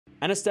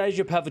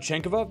Anastasia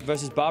Pavlyuchenkova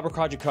versus Barbora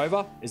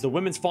Krejcikova is the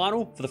women's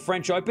final for the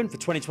French Open for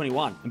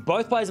 2021. And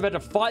both players are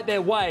about to fight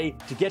their way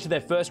to get to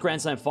their first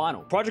Grand Slam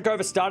final.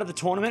 Krejcikova started the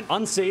tournament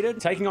unseeded,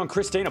 taking on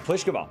Kristina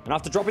Pliskova. And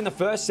after dropping the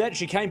first set,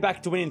 she came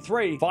back to win in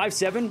 3,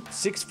 5-7,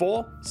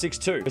 6-4,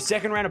 6-2. Her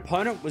second round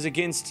opponent was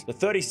against the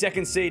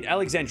 32nd seed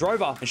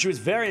Alexandrova, and she was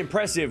very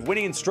impressive,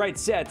 winning in straight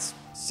sets,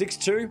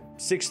 6-2,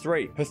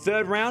 6-3. Her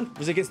third round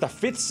was against the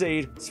 5th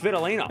seed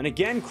Svitolina. And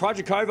again,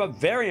 Krejcikova,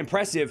 very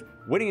impressive,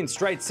 winning in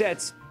straight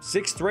sets,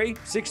 6-3,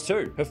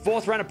 6-2. Her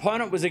fourth round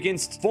opponent was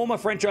against former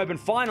French Open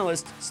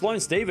finalist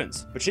Sloane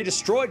Stephens, but she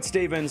destroyed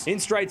Stephens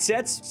in straight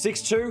sets,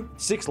 6-2,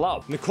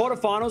 6-love. In the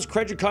quarterfinals,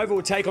 Krejcikova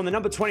would take on the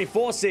number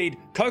 24 seed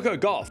Coco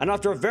Gauff, and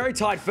after a very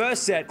tight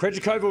first set,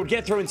 Krejcikova would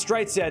get through in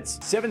straight sets,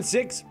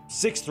 7-6,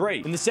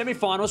 6-3. In the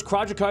semifinals,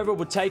 Krejcikova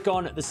would take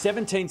on the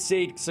 17th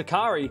seed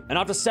Sakkari, and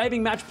after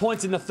saving match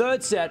points in the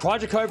third set,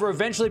 Krejcikova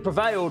eventually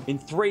prevailed in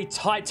 3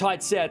 tight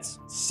sets,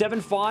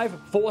 7-5,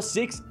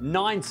 4-6,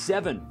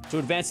 9-7 to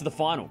advance to the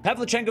final.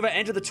 Pavlyuchenkova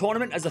entered the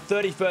tournament as the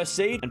 31st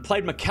seed and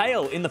played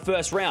Mikhail in the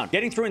first round,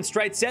 getting through in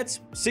straight sets,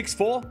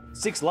 6-4,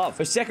 6-love.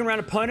 Her second round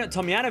opponent,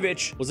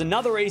 Tomljanovic, was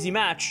another easy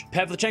match.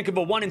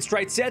 Pavlyuchenkova won in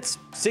straight sets,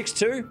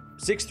 6-2,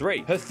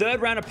 6-3. Her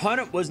third round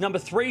opponent was number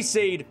 3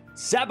 seed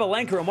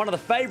Sabalenka, and one of the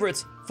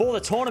favorites for the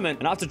tournament.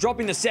 And after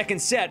dropping the second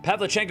set,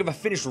 Pavlyuchenkova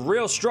finished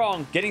real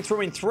strong, getting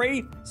through in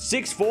 3,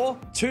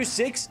 6-4,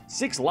 2-6,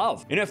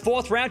 6-love. In her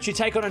fourth round, she'd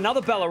take on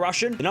another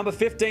Belarusian, the number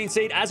 15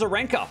 seed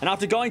Azarenka. And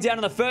after going down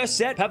in the first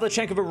set,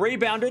 Pavlyuchenkova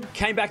rebounded,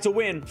 came back to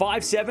win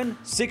 5-7,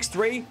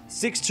 6-3,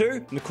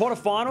 6-2. In the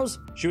quarterfinals,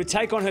 she would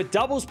take on her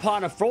doubles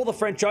partner for the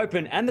French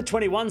Open and the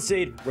 21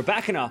 seed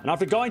Rybakina. And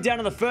after going down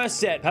in the first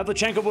set,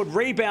 Pavlyuchenkova would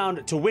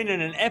rebound to win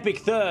in an epic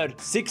third,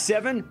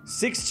 6-7,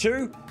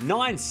 6-2,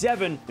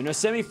 9-7. In her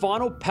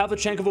semi-final,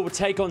 Pavlyuchenkova would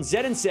take on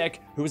Zedinsek,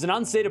 who was an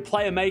unseeded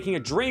player making a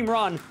dream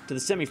run to the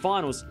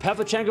semi-finals.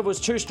 Pavlyuchenkova was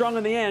too strong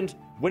in the end,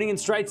 winning in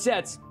straight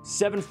sets,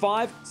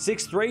 7-5,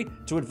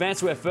 6-3 to advance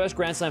to her first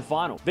Grand Slam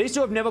final. These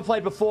two have never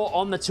played before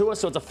on the tour,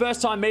 so it's a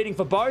first-time meeting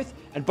for both,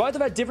 and both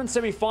have had different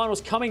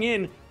semi-finals coming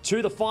in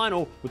to the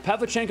final, with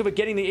Pavlyuchenkova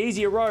getting the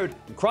easier road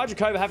and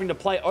Krejcikova having to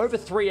play over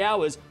 3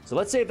 hours. So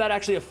let's see if that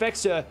actually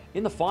affects her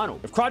in the final.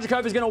 If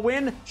Krejcikova is going to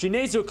win, she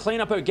needs to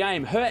clean up her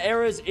game. Her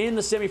errors in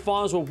the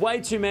semi-finals were way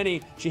too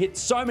many. She hit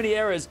so many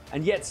errors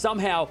and yet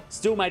somehow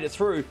still made it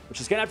through. But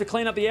she's going to have to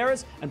clean up the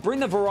errors and bring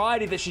the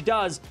variety that she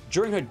does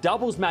during her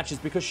doubles matches,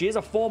 because she is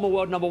a former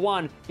world number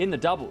 1 in the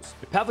doubles.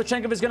 If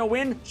Pavlyuchenkova is going to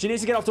win, she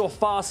needs to get off to a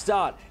fast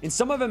start. In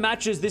some of her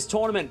matches this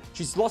tournament,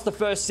 she's lost the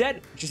first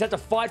set. She's had to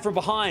fight from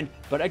behind,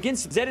 but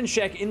against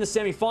Zedinsek in the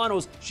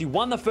semi-finals, she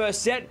won the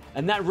first set,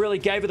 and that really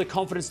gave her the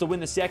confidence to win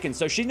the second.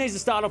 So she needs to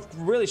start off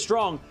really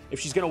strong if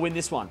she's going to win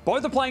this one.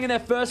 Both are playing in their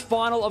first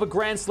final of a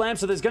Grand Slam,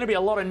 so there's going to be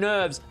a lot of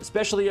nerves,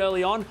 especially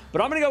early on.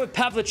 But I'm going to go with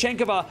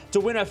Pavlyuchenkova to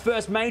win her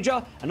first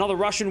major. Another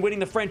Russian winning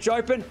the French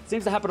Open.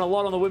 Seems to happen a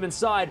lot on the women's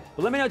side.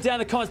 But let me know down in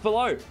the comments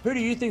below, who do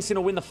you think is going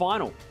to win the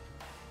final?